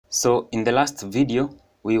So in the last video,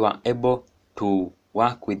 we were able to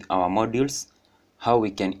work with our modules, how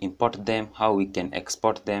we can import them, how we can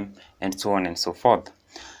export them, and so on and so forth.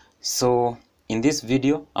 So in this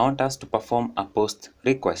video, I want us to perform a post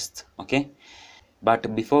request, okay?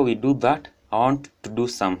 But before we do that, I want to do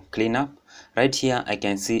some cleanup. Right here, I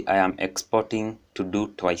can see I am exporting to do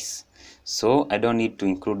twice. So I don't need to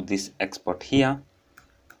include this export here.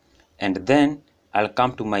 And then I'll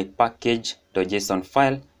come to my package.json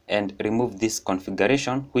file and remove this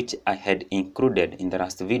configuration which I had included in the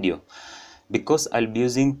last video. Because I'll be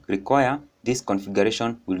using require, this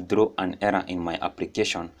configuration will throw an error in my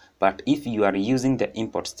application. But if you are using the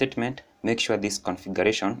import statement, make sure this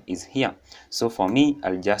configuration is here. So for me,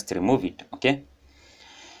 I'll just remove it, okay?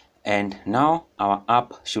 And now our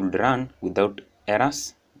app should run without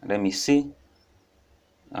errors. Let me see.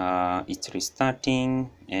 It's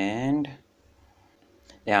restarting and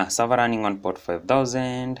yeah, server running on port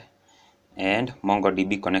 5000 and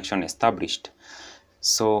MongoDB connection established.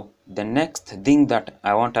 So the next thing that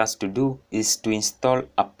I want us to do is to install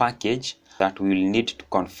a package that we will need to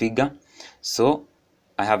configure. So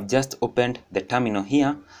I have just opened the terminal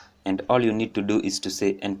here, and all you need to do is to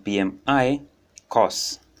say npm I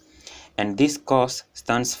CORS, and this CORS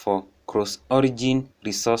stands for cross origin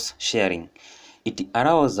resource sharing. It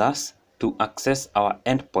allows us to access our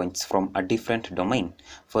endpoints from a different domain.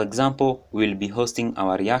 For example, we'll be hosting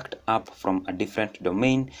our React app from a different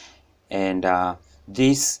domain, and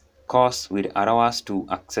this CORS will allow us to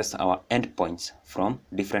access our endpoints from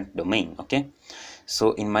different domain, okay?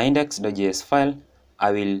 So in my index.js file,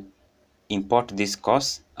 I will import this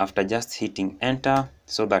CORS after just hitting enter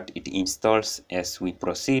so that it installs as we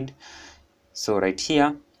proceed. So right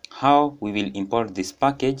here, how we will import this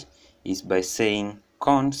package is by saying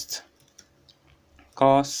const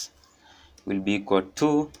CORS will be equal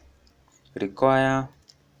to require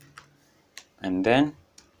and then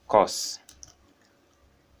CORS.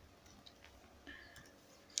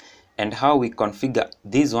 And how we configure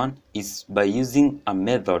this one is by using a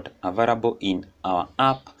method available in our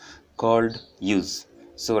app called use.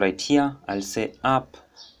 So right here, I'll say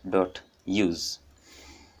app.use.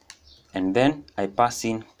 And then I pass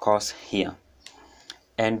in CORS here.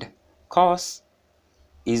 And CORS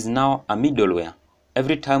is now a middleware.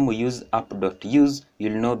 Every time we use app.use,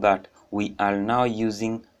 you'll know that we are now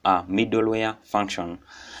using a middleware function.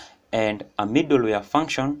 And a middleware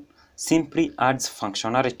function simply adds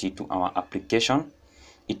functionality to our application.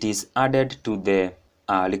 It is added to the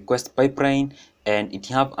request pipeline, and it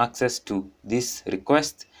have access to this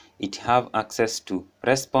request, it have access to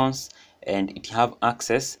response, and it have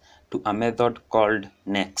access to a method called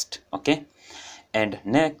next, okay? And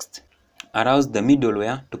next allows the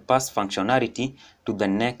middleware to pass functionality to the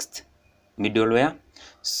next middleware,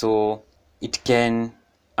 so it can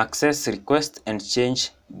access request and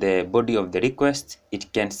change the body of the request.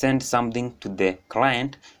 It can send something to the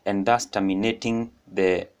client and thus terminating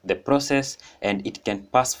the process, and it can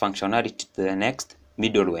pass functionality to the next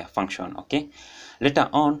middleware function, okay? Later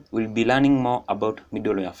on, we'll be learning more about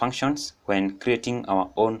middleware functions when creating our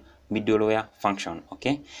own middleware function,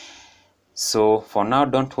 okay? So for now,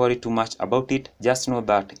 don't worry too much about it. Just know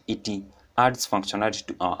that it adds functionality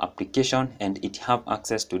to our application and it have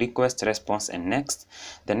access to request, response, and next.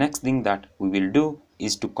 The next thing that we will do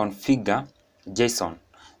is to configure JSON.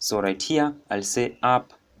 So right here, I'll say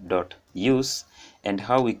app.use, and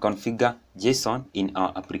how we configure JSON in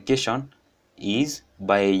our application is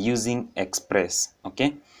by using Express,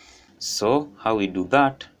 okay? So how we do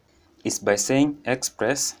that is by saying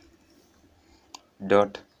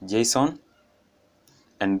express.json,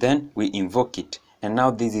 and then we invoke it, and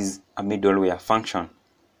now this is a middleware function.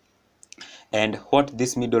 And what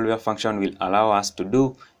this middleware function will allow us to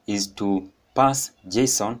do is to pass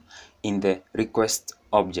JSON in the request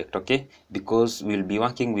object, okay? Because we'll be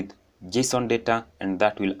working with JSON data, and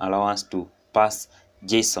that will allow us to pass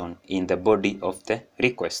JSON in the body of the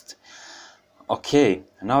request. Okay,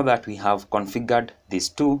 now that we have configured these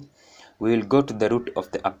two, we will go to the root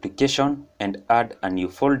of the application and add a new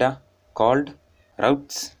folder called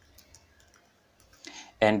routes,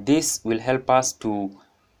 and this will help us to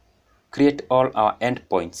create all our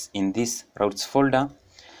endpoints in this routes folder.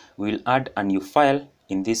 We'll add a new file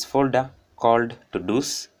in this folder called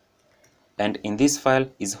to-dos, and in this file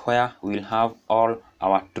is where we'll have all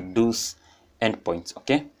our to-dos endpoints,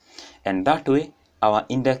 okay? And that way our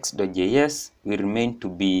index.js will remain to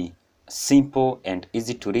be simple and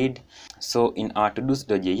easy to read. So in our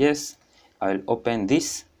to-dos.js, I'll open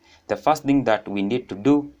this. The first thing that we need to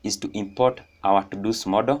do is to import our to-dos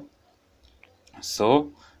model.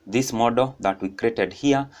 So this model that we created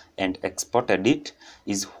here and exported it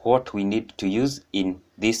is what we need to use in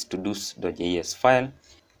this todos.js file.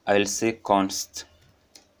 I will say const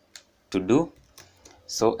to do.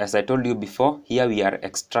 So as I told you before, here we are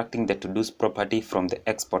extracting the todos property from the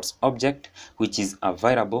exports object, which is a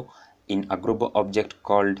variable in a global object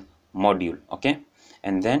called module. Okay,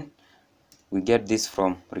 and then we get this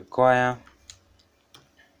from require.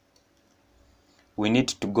 We need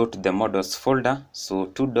to go to the models folder, so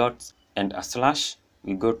 2 dots and a slash.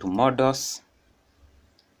 We go to models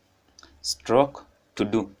stroke to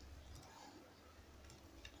do.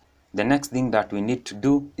 The next thing that we need to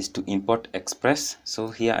do is to import Express. So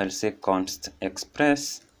here I'll say const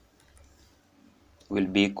Express will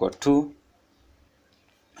be equal to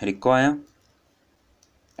require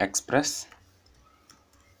Express.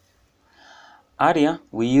 Earlier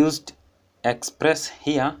we used Express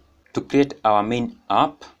here to create our main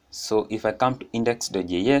app. So if I come to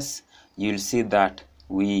index.js, you'll see that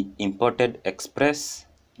we imported Express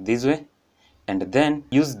this way and then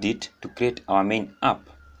used it to create our main app.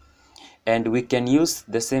 And we can use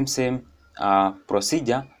the same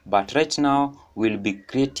procedure, but right now we'll be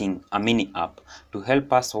creating a mini app to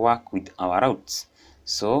help us work with our routes.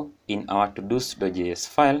 So in our todos.js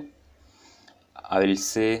file, I will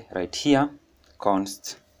say right here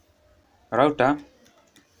const router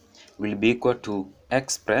will be equal to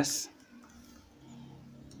express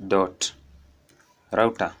dot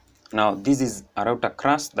router. Now this is a router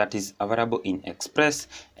class that is available in Express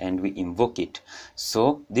and we invoke it.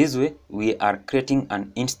 So this way we are creating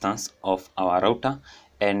an instance of our router,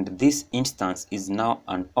 and this instance is now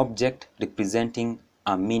an object representing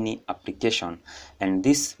a mini application, and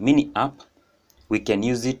this mini app we can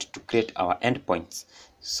use it to create our endpoints.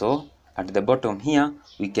 So at the bottom here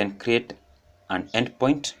we can create an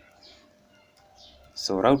endpoint.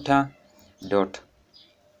 So router dot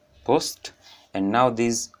post, and now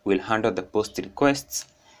this will handle the post requests.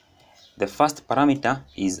 The first parameter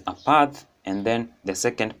is a path, and then the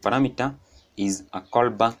second parameter is a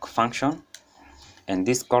callback function, and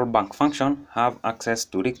this callback function have access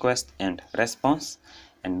to request and response.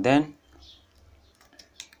 And then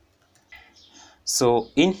so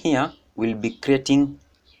in here we'll be creating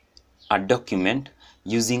a document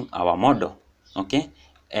using our model. Okay,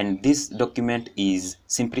 and this document is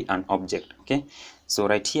simply an object. Okay, so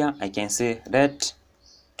right here I can say let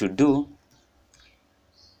to do.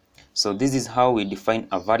 So this is how we define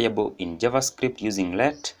a variable in JavaScript using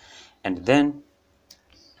let, and then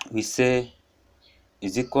we say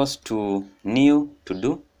is equals to new to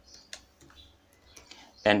do,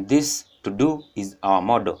 and this to do is our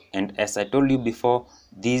model. And as I told you before,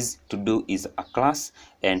 this to do is a class,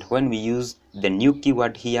 and when we use the new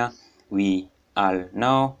keyword here, we are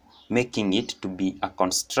now making it to be a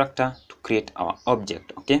constructor to create our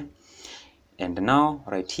object. Okay, and now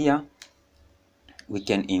right here we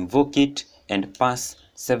can invoke it and pass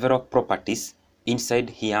several properties inside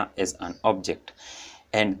here as an object,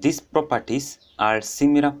 and these properties are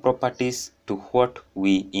similar properties to what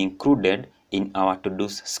we included in our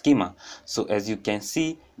todos schema. So as you can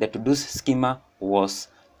see, the todos schema was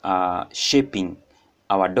shaping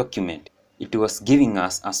our document. It was giving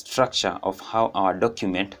us a structure of how our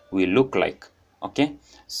document will look like. Okay,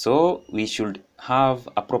 so we should have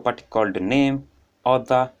a property called name,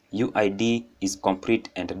 author, UID is complete,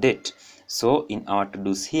 and date. So in our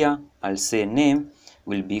todos here, I'll say name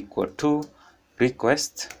will be equal to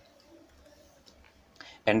request,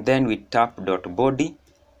 and then we tap dot body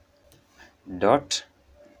dot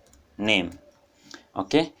name.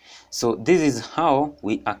 Okay, so this is how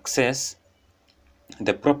we access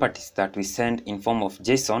the properties that we send in form of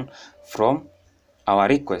JSON from our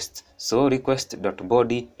request. So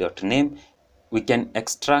request.body.name, we can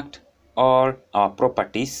extract all our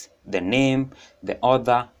properties, the name, the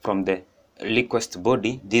author, from the request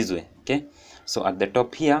body this way. Okay, so at the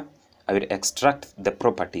top here I will extract the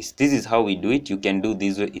properties. This is how we do it. You can do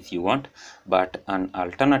this way if you want, but an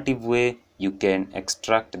alternative way, you can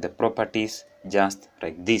extract the properties just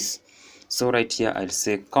like this. So right here I'll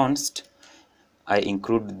say const, I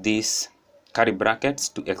include these curly brackets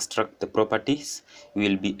to extract the properties. We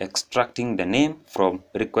will be extracting the name from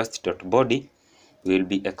request.body. We will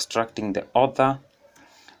be extracting the author.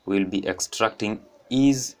 We will be extracting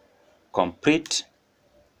is complete,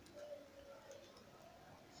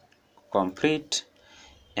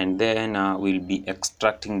 and then we'll be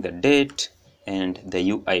extracting the date and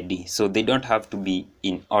the UID. So they don't have to be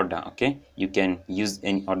in order. Okay, you can use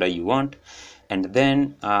any order you want, and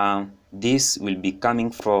then this will be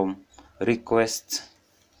coming from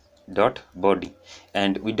request.body,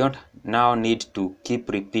 and we don't now need to keep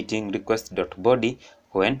repeating request.body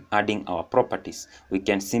when adding our properties. We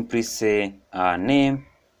can simply say name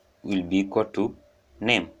will be equal to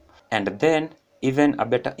name. And then even a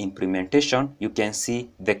better implementation, you can see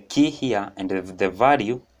the key here and the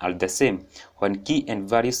value are the same. When key and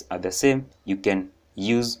values are the same, you can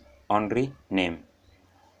use only name.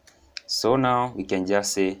 So now we can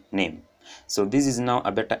just say name. So this is now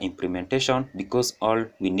a better implementation because all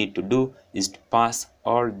we need to do is to pass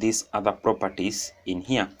all these other properties in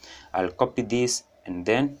here. I'll copy this and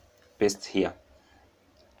then paste here.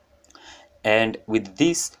 And with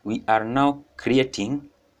this, we are now creating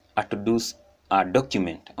a to-dos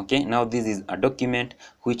document. Okay, now this is a document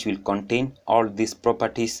which will contain all these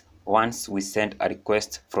properties once we send a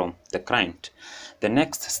request from the client. The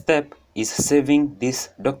next step is saving this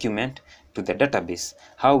document to the database.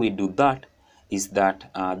 How we do that is that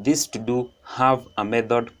this to-do have a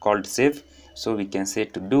method called save. So we can say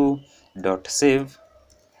to-do.save,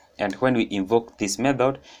 and when we invoke this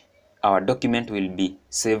method, our document will be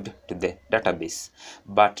saved to the database.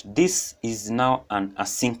 But this is now an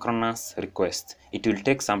asynchronous request. It will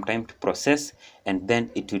take some time to process and then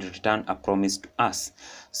it will return a promise to us.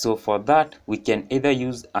 So for that, we can either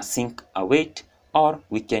use Async Await or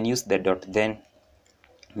we can use the .then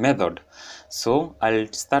method. So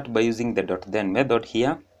I'll start by using the .then method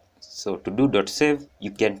here. So to do .save, you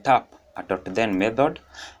can tap a .then method,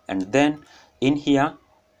 and then in here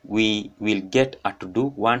we will get a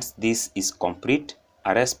to-do. Once this is complete,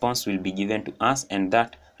 a response will be given to us, and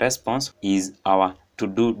that response is our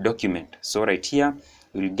to-do document. So right here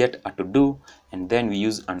we'll get a to-do, and then we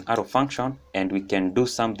use an arrow function and we can do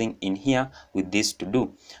something in here with this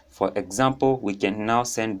to-do. For example, we can now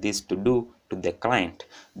send this to-do to the client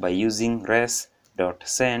by using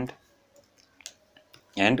res.send,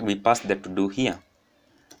 and we pass the to-do here,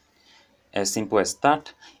 as simple as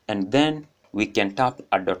that. And then we can tap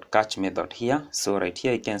a .catch method here. So right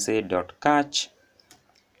here you can say .catch.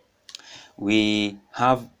 We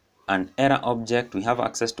have an error object, we have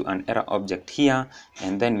access to an error object here,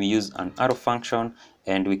 and then we use an arrow function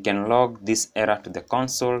and we can log this error to the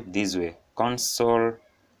console this way, console.log,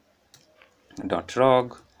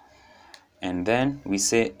 and then we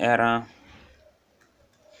say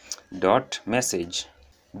error.message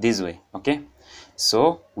this way. Okay,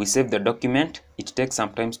 so we save the document. It takes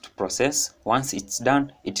some time to process. Once it's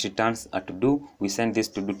done, it returns a to-do. We send this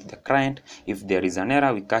to-do to the client. If there is an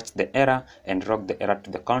error, we catch the error and log the error to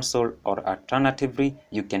the console, or alternatively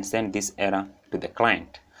you can send this error to the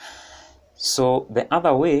client. So the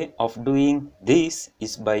other way of doing this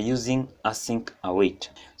is by using Async Await.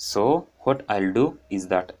 So what I'll do is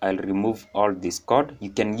that I'll remove all this code. You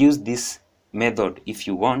can use this method if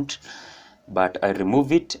you want, but I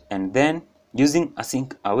remove it, and then using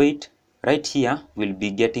Async Await, right here we'll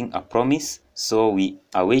be getting a promise. So we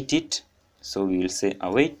await it. So we will say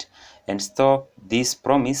await and store this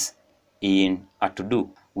promise in a to-do.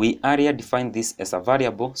 We earlier defined this as a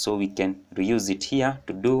variable, so we can reuse it here.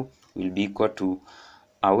 To-do will be equal to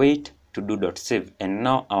await to-do.save, and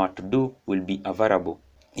now our to-do will be a variable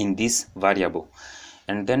in this variable.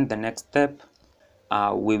 And then the next step,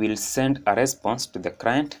 we will send a response to the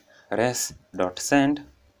client, res.send,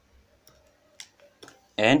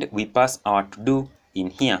 and we pass our to-do in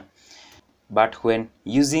here. But when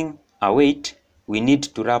using await, we need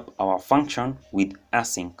to wrap our function with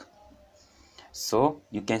async. So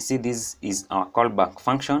you can see this is our callback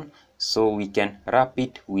function, so we can wrap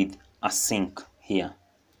it with async here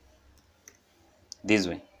this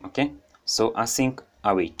way. Okay, so async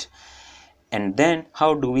await. And then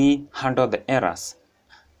how do we handle the errors?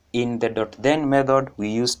 In the .then method, we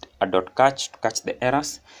used a .catch to catch the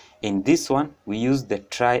errors. In this one, we use the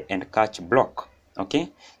try and catch block.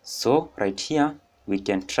 Okay, so right here we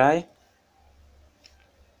can try,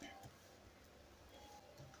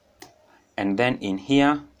 and then in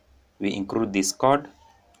here we include this code,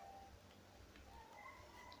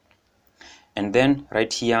 and then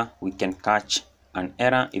right here we can catch an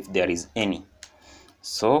error if there is any.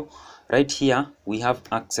 So right here we have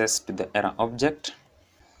access to the error object,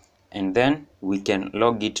 and then we can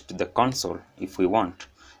log it to the console if we want.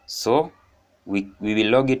 So we will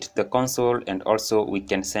log it to the console, and also we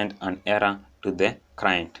can send an error to the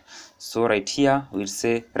client. So right here we'll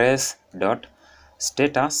say res.status,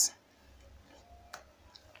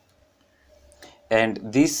 and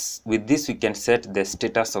with this we can set the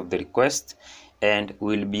status of the request, and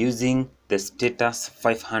we'll be using the status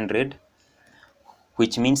 500,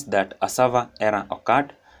 which means that a server error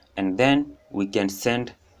occurred, and then we can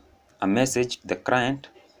send a message to the client.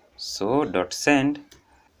 So .send,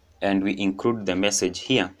 and we include the message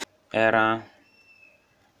here,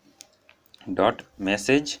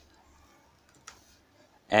 error.message,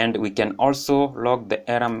 And we can also log the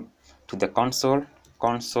error to the console.log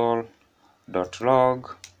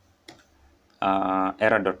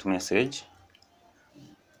error.message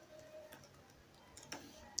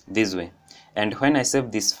this way. And when I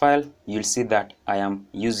save this file, you'll see that I am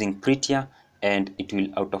using Prettier, and it will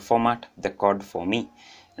auto format the code for me.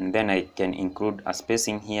 And then I can include a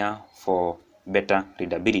spacing here for better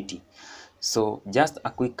readability. So just a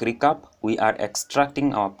quick recap, we are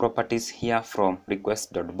extracting our properties here from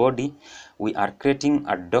request.body. We are creating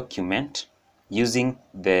a document using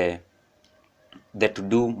the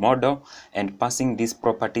to-do model and passing these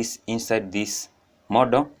properties inside this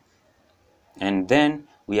model. And then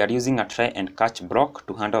we are using a try and catch block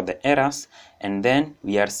to handle the errors, and then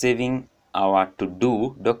we are saving our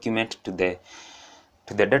to-do document to the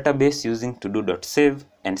database using to-do.save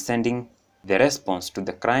and sending the response to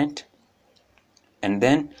the client. And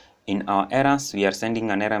then in our errors, we are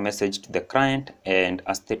sending an error message to the client and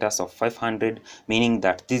a status of 500, meaning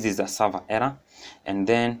that this is a server error. And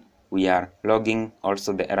then we are logging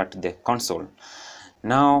also the error to the console.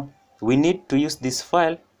 Now we need to use this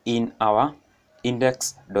file in our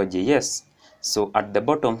index.js. So at the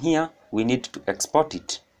bottom here, we need to export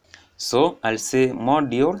it. So I'll say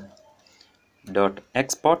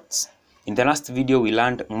module.exports. In the last video, we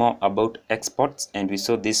learned more about exports, and we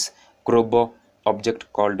saw this global object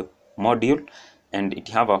called module, and it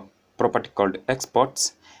have a property called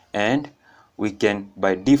exports, and we can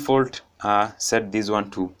by default set this one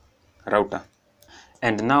to router.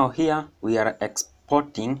 And now here we are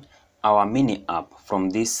exporting our mini app from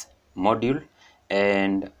this module,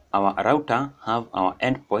 and our router have our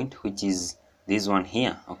endpoint, which is this one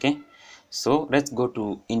here. Okay, so let's go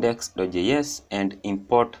to index.js and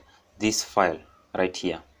import this file right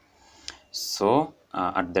here. So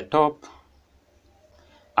at the top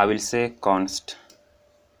I will say const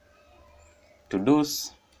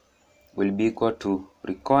to-dos will be equal to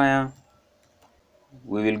require.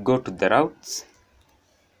 We will go to the routes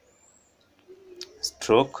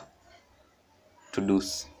stroke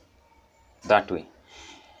to-dos that way.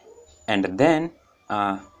 And then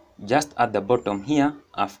just at the bottom here,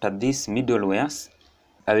 after this middlewares,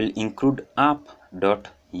 I will include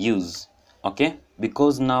app.use. Okay,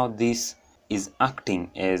 because now this is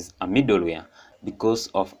acting as a middleware because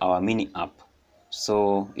of our mini app.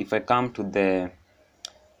 So if I come to the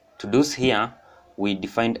to-dos here, we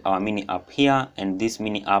defined our mini app here, and this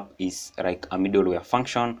mini app is like a middleware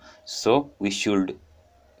function. So we should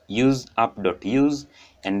use app.use,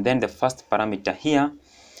 and then the first parameter here,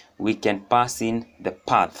 we can pass in the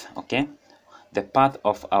path. Okay, the path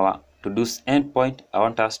of our to-dos endpoint, I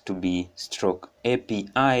want us to be stroke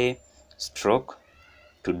API stroke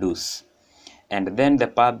to-dos. And then the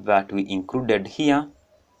path that we included here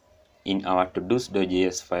in our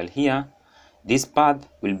to-dos.js file here, this path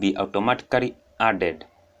will be automatically added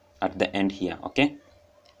at the end here. Okay,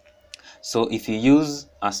 so if you use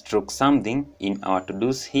a stroke something in our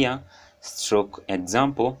to-dos here, stroke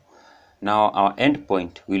example, now our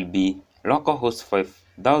endpoint will be localhost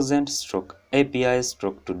 5000 stroke API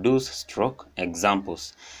stroke to-dos stroke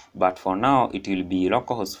examples. But for now, it will be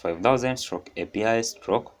localhost 5000 stroke API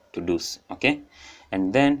stroke to-dos. Okay,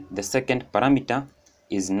 and then the second parameter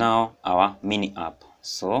is now our mini app,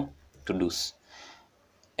 so to-dos.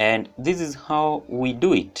 And this is how we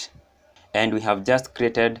do it. And we have just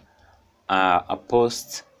created a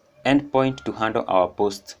post endpoint to handle our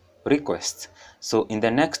post requests. So in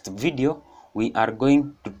the next video, we are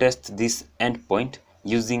going to test this endpoint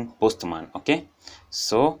using Postman. Okay,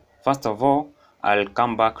 so first of all, I'll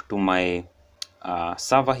come back to my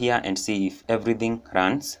server here and see if everything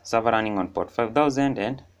runs. Server running on port 5000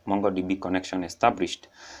 and MongoDB connection established.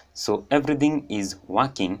 So everything is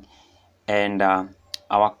working, and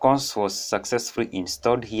our course was successfully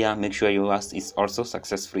installed here. Make sure yours is also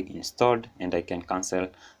successfully installed, and I can cancel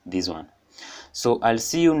this one. So I'll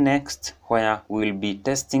see you next, where we will be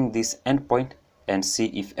testing this endpoint and see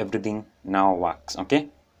if everything now works. Okay.